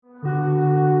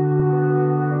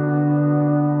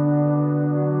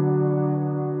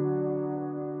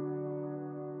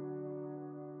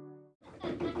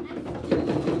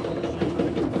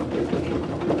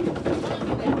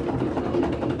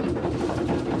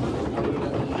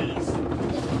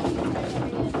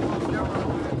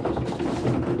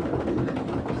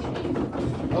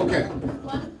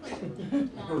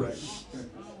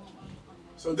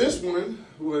So this one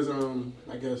was,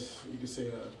 I guess you could say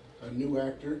a new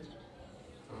actor.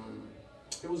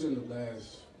 It was in the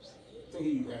last, I think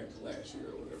he acted last year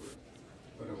or whatever.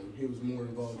 But he was more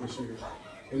involved this year.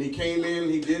 And he came in,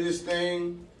 he did his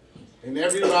thing, and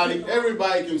everybody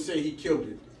can say he killed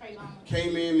it.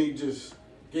 Came in, he just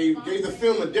gave the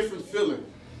film a different feeling.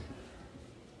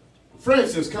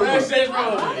 Francis, come on. Best actor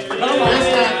from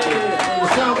the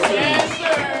South Side. Yes, sir.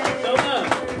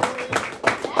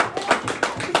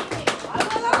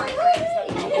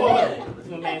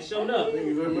 Man showed up. Thank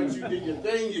you very much. You did your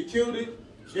thing. You killed it.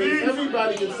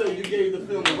 Everybody can say you gave the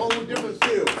film a whole different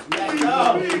feel.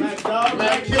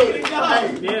 Mac killed it.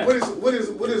 Hey, yeah. What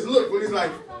is look when he's like,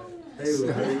 hey,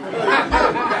 look.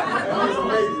 That was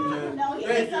amazing, man.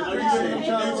 Thank you.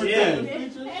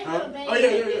 Oh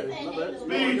yeah.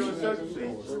 Speech.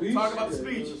 Talk about the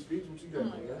speech.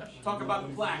 Talk about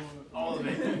the plaque. All of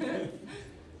it.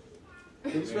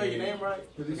 Did you spell your name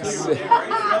right? Did you spell your name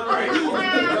right?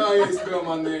 No, you didn't spell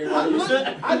my name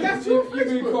right. I got you. You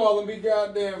can call him. Be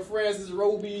goddamn Francis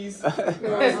Robies. You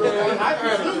know what I'm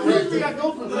saying? I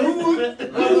go for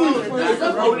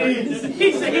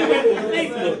He said he went to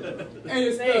Facebook. And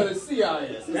it's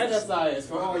CIS. That's SIS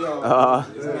for all y'all.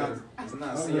 It's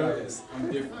not CIS.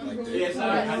 I'm different like that. Yes,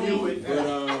 I knew it. But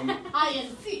I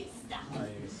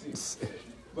insist.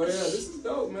 But yeah, this is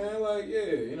dope, man. Like,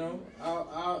 yeah, you know,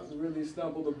 I really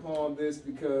stumbled upon this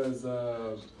because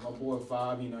my boy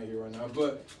Five, he not here right now,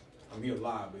 but I'm here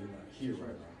live, but he's not here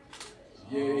right now.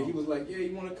 Yeah, he was like, yeah,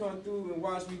 you want to come through and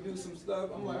watch me do some stuff?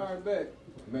 I'm like, all right, bet.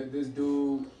 Met this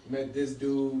dude, and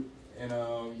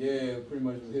yeah, pretty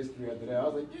much was history after that. I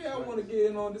was like, yeah, I want to get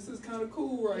in on this. Is kind of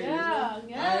cool right here.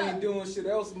 I ain't doing shit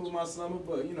else with my summer,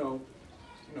 but you know.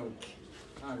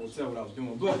 I ain't gonna tell what I was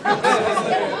doing, but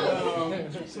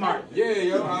Smart. Yeah,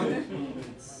 yo. I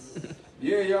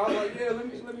was like, yeah, let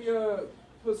me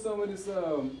put some of this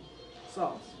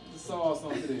sauce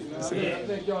onto this. You know? I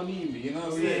think y'all need me. You know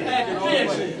what I'm saying?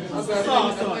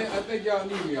 I think y'all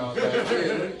need me all that.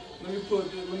 Yeah, let me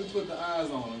put the eyes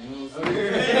on them. You know what I'm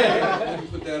saying? Let me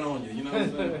put that on you. You know what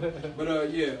I'm saying?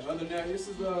 But yeah, other than that, this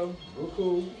is real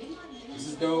cool. This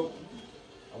is dope.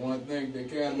 I want to thank the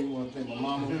Academy. I want to thank my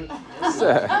mama.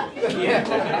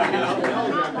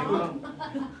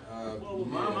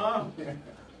 Mama.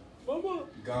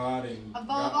 God and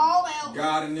Above all else.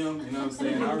 God and them. You know what I'm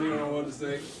saying? I really don't know what to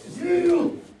say.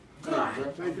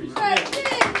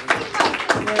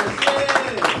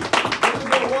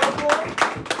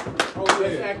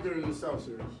 Best actor in the South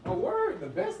Series. Oh, word? The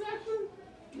best actor?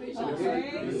 I'm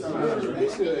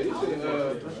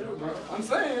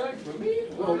saying, like, for me,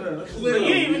 You didn't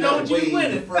even know what you was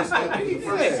winning. First step in the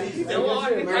first season. I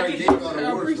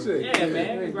appreciate it. Yeah,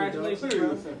 man. Congratulations,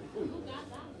 bro.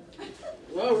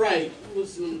 All right.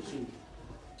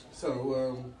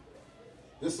 So,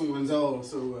 this one's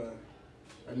also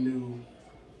a new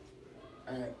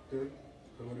actor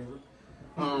or whatever.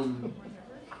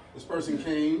 This person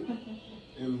came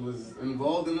and was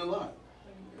involved in a lot.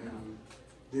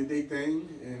 Did their thing,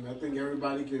 and I think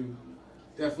everybody can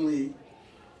definitely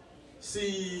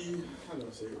see, how do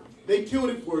I say it? They killed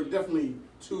it for definitely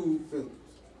 2 films,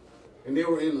 and they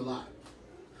were in a lot.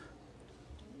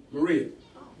 Maria.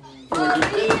 I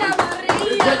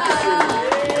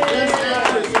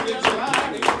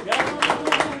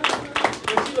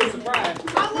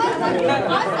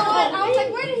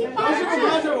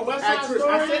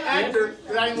said actor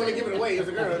because I didn't want to give it away. It's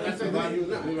a girl. I said that you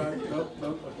know.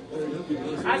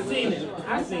 I seen it.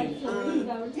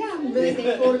 Yeah, I'm really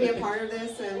thankful to be a part of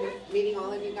this and meeting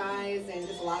all of you guys, and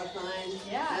just a lot of fun.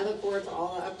 Yeah. I look forward to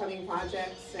all the upcoming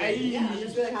projects. And yeah, I'm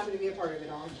just really happy to be a part of it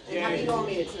all. And happy you all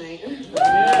made it tonight.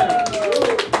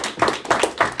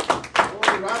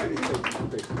 Alrighty.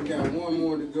 We got one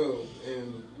more to go,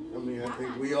 and I mean, I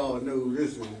think we all know who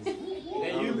this is. I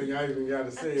don't think I even got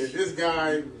to say it. This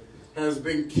guy has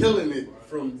been killing it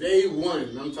from day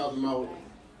one. I'm talking about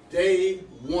day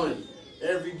one.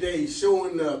 Every day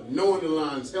showing up, knowing the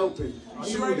lines, helping,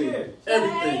 shooting,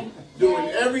 everything, doing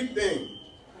everything.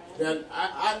 That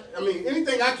I mean,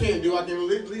 anything I can't do, I can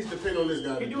at least depend on this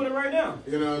guy. You're doing it right now.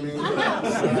 You know what I mean?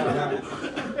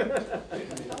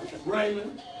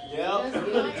 Raymond. Yep.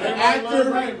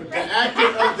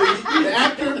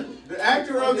 The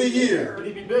actor of the year. But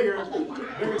he'd be bigger.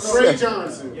 Trey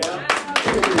Johnson. Yeah.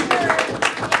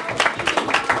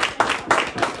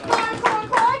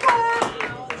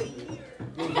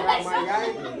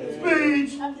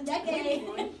 Speech of the decade.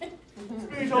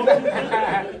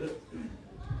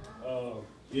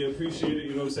 Yeah, appreciate it.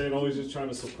 You know what I'm saying? Always just trying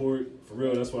to support. For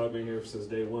real, that's why I've been here since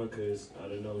day one, because I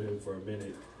didn't know him for a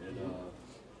minute. And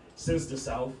since the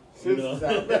South. Since You know?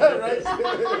 the South,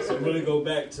 right? So really go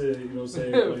back to, you know,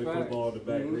 saying playing football in the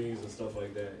back greens and stuff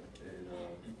like that.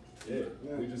 And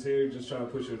yeah, we just here just trying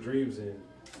to push your dreams in.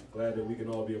 Glad that we can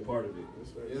all be a part of it.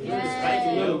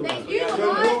 Thank you.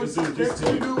 This is just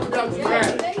to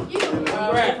Thank you.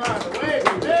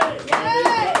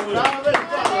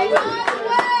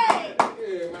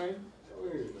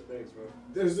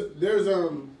 There's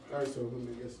all right, so let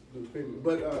me guess the opinion.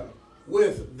 But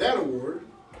with that award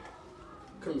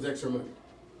comes extra money.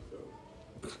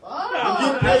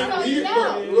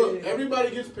 Look, everybody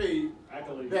gets paid.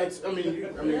 That's, I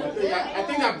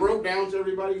think I broke down to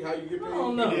everybody how you get paid.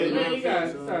 Oh no, man, you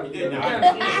got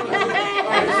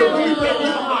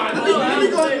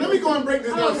Let me go and break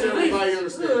this down so everybody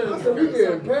understands. We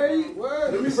getting paid?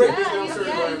 What? Let me break this down so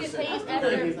everybody understands.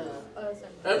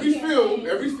 Every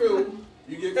film,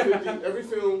 you get 50. Every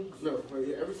film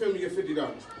you get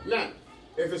 $50. Now,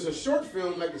 if it's a short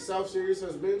film like the South Series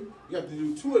has been, you have to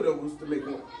do 2 of those to make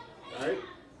one. All right.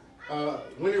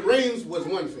 When It Rains was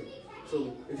 1 film.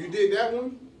 So if you did that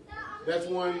one, that's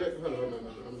one. No,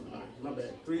 my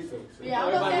bad. 3 films.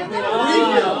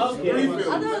 Yeah, Three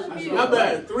films. My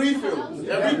bad. 3 films.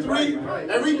 Every three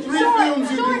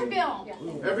films you do.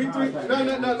 Every 3. No.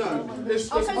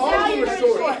 It's all of them are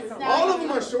short. All of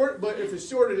them are short, but if it's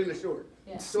shorter than the short.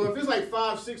 So if it's like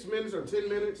 5, 6 minutes or 10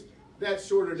 minutes, that's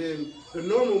shorter than the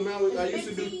normal amount. I used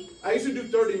to do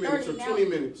 30 minutes or 20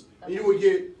 minutes, and you would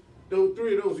get those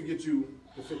 3 of those would get you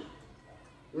the 50.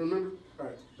 You remember? All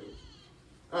right.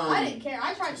 I didn't care.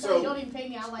 I tried to say, don't even pay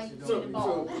me. I like to the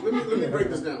ball. So let me break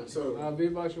this down. So I'll be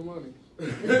about your money.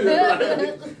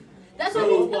 That's what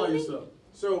he's telling me.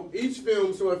 So each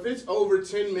film, so if it's over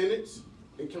 10 minutes,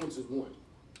 it counts as 1. All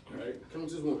right, it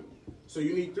counts as 1. So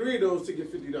you need 3 of those to get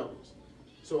 $50.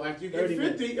 So after you get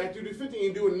 50, after you do 50 and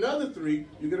you do another 3,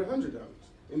 you get $100.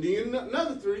 And then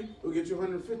another 3 will get you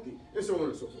 $150, and so on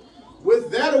and so forth.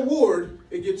 With that award,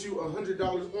 it gets you $100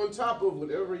 on top of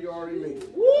whatever you already made.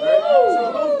 Right?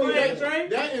 So hopefully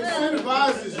that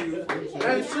incentivizes you.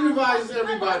 That incentivizes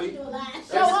everybody.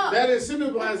 That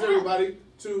incentivizes everybody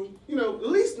to, you know, at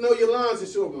least know your lines and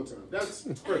show up on time. That's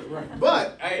perfect. Right.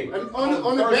 But hey,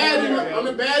 on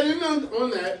the bad end on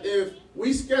that, if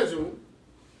we schedule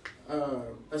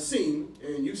a scene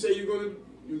and you say you're gonna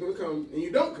come and you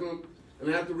don't come, and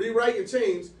I have to rewrite and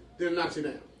change, then it knocks you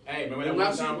down. Hey, remember It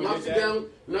that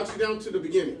knocks you down to the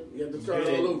beginning. You have to start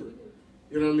all over.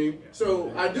 You know what I mean? So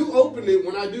I do open it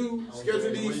when I do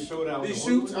schedule these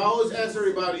shoots. I always ask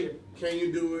everybody, can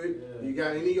you do it? You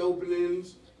got any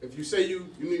openings? If you say you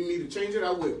need me to change it,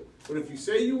 I will. But if you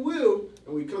say you will,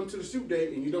 and we come to the shoot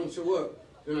date and you don't show up,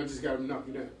 then I just got to knock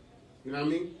you down. You know what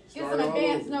I mean? Give some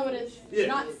advance notice,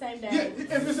 not the same day. Yeah,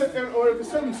 if it's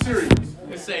something serious,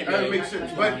 that makes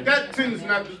sense. But that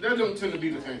don't tend to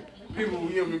be the thing. People will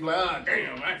hear me like,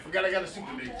 damn, I forgot I got a shoot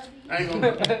today. I ain't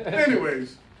gonna.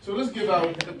 Anyways, so let's give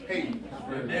out the pay.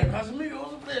 Damn,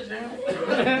 Casamigos, what's that,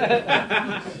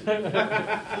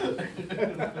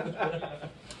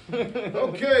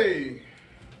 Okay.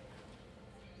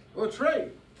 Well, Trey,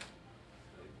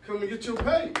 come and get your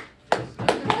pay.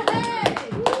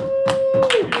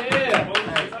 Yeah.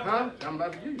 Huh? I'm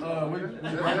about to give you.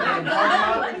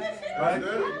 Right?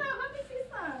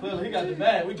 Clearly, he got the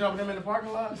bag. We jumping him in the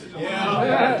parking lot?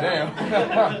 Yeah. Damn.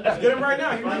 Let's get him right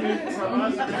now. You right here.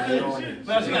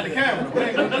 Now she got the camera. We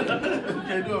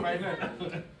can't do it right now.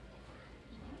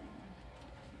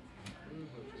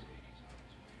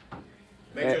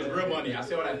 Make sure it's real money. I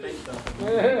see all that fake stuff.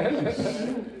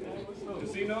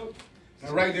 Casino?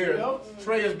 Right there.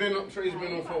 Trey's been on for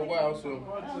a while, so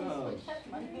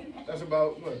that's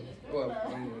about what?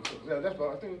 Yeah, that's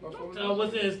about. I think about $400.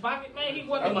 What's in his pocket, man? He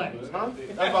wasn't money. Huh?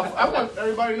 That's about, I want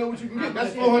everybody to know what you can get.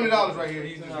 That's $400 right here.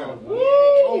 He's just got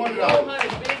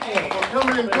 $400 for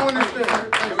coming and doing this thing.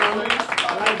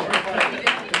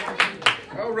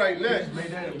 All right, next.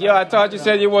 Yo, I thought you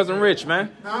said you wasn't rich,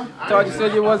 man. Huh? I thought you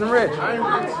said you wasn't rich. I ain't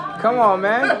rich. Come on,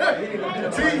 man.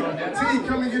 T,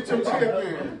 come and get your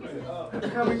chicken.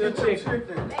 Come and get your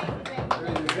chicken. There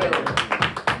you go.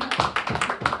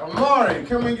 Amari,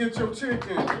 come and get your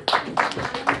chicken.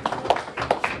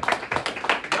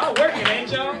 Y'all working,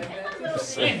 ain't y'all?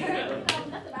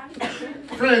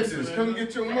 Francis, come and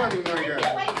get your money, my guy.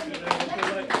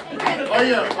 Oh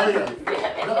yeah.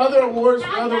 The other awards,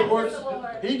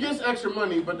 he gets extra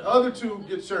money, but the other 2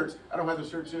 get shirts. I don't have the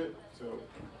shirts yet, so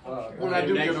when I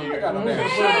do get them,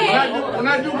 when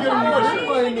I do get them, more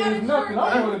shirts. Nothing.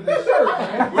 I wanted this shirt,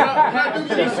 man. When I do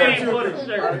get He's paying them for the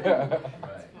shirt.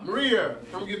 Maria,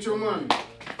 come get your money. Yeah.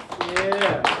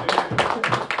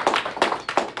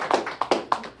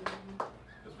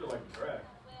 This feel like a crack.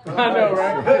 I know,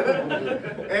 right?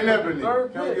 And Ebony,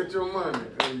 come get your money.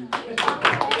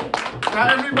 Now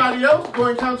everybody else, go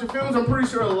and count your films. I'm pretty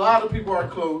sure a lot of people are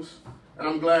close. And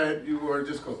I'm glad you were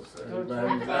just close. I'm glad.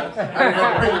 I didn't have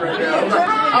to pay you right now.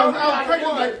 I was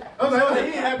like, oh, he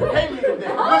didn't have to pay me today.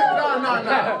 No. I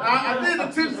did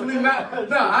intentionally not.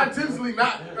 No, I intentionally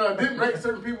not. Didn't break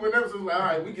certain people in episodes. Like, all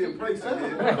right, we getting placed in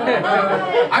here.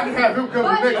 I can have him come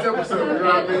the next episode. You know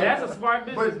what I mean? That's a smart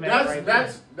businessman. But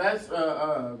that's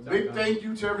big thank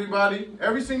you to everybody.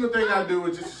 Every single thing I do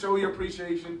is just show your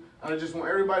appreciation. And I just want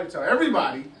everybody to tell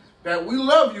everybody that we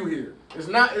love you here. It's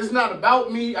not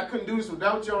about me. I couldn't do this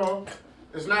without y'all.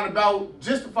 It's not about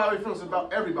just the 5A Films. It's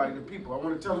about everybody, the people. I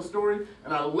want to tell a story,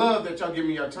 and I love that y'all give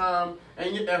me your time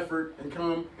and your effort and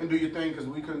come and do your thing because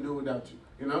we couldn't do it without you.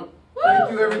 You know?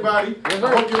 Thank you, everybody. I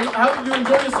hope you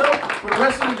enjoy yourself for the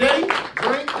rest of the day.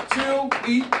 Drink, chill,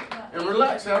 eat, and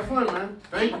relax. Have fun, man.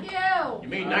 Thank you. You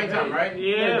mean nighttime, right?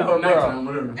 Yeah. Oh, nighttime,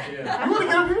 whatever. Yeah. You want to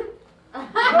get up here?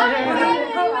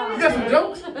 You got some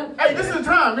jokes? Hey, this is the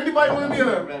time. Anybody want to be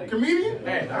a comedian?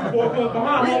 Hey, I'm 4 foot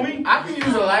behind, homie. I can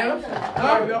use a laugh.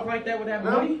 You off like that with that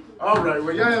money? All right,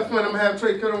 well, y'all have fun. I'm going to have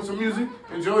Trey cut on some music.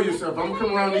 Enjoy yourself. I'm going to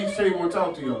come around each table and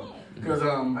talk to y'all. Because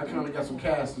I kind of got some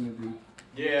casting to do.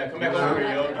 Yeah, come back over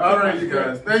here, yo. All right, you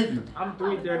guys. Thank you. I'm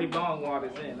 3 dirty bong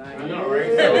waters in. I know,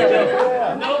 right?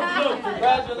 No,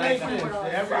 congratulations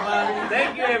to everybody.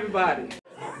 Thank you, everybody.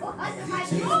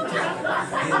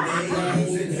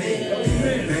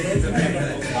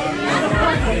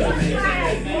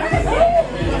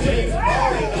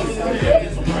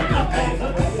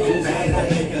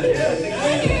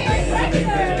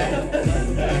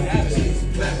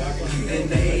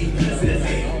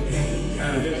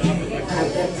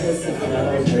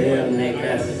 Real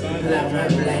nigga, pull out my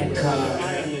black car,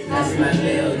 that's my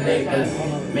little nigga.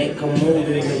 Make a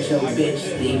movie with your bitch,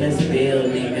 Steven Spiel,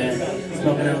 nigga.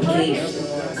 Smoking on quiche,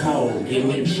 cold, give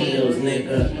me chills,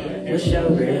 nigga. What's your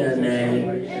real name?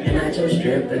 And not your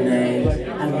stripper name.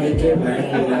 I make it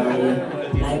rain on you,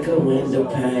 like a window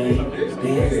pane.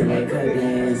 Dance, make her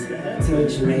dance,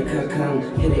 touch, make her come.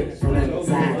 Hit it from the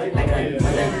side, like a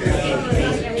motherfucking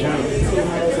bass drum. 2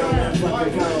 hoes on my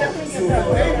fucking pole, 2 hoes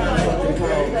on my fucking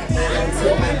pole. I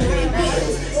until my pay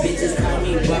bills, bitches call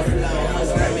me Buffalo. Hoes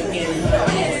screaming, getting her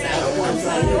ass out. I'm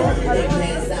like, they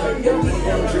pass out, if we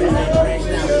don't drill, I crash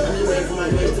out. I'm waiting for my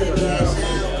bitch to cash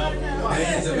out.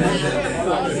 Bands of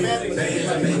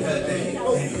make her day.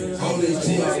 All these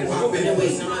chicks popping,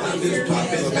 I'm just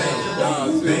popping back.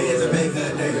 Bands of make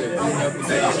her day.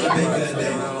 Bands of make her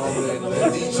day.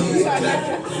 All these chicks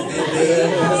clapping, and they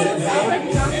ain't using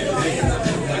bands of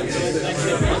make her day.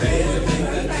 Bands of make her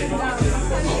day.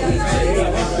 All these chicks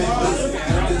popping,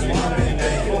 I'm just popping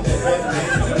back.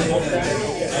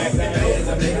 Bands of make her day. Bands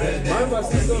of make her day.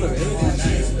 All these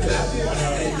chicks clapping,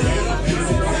 and they ain't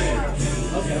using bands.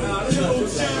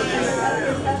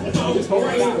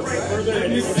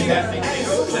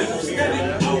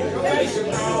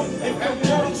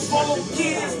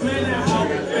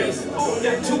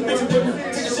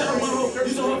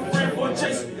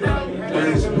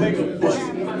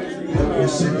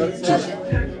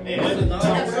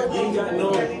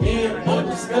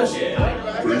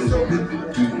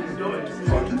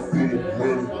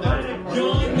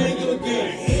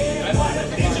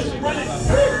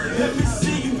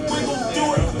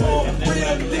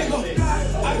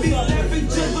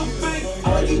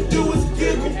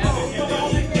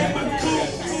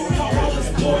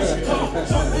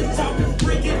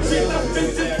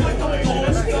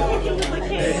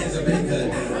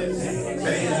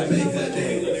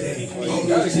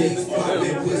 Chicks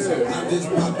poppin' whistle, I'm just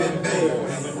poppin'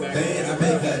 bang. Bands of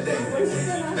make her day.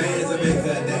 Bands of make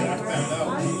her day.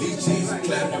 These chicks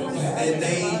clappin' and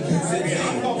they ain't using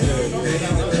name.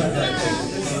 Bands of make her day.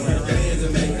 Bands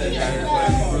of make her day.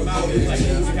 All these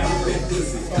chicks poppin'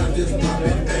 pussy, I'm just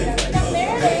poppin' bang.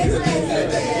 Bands of make her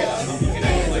day.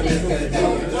 Bands of make her day. These chicks clappin' and they ain't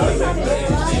using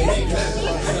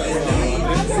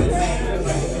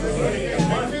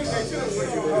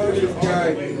name. This guy.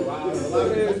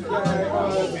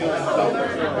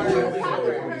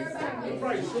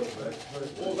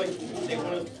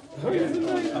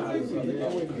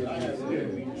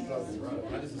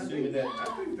 I just assumed that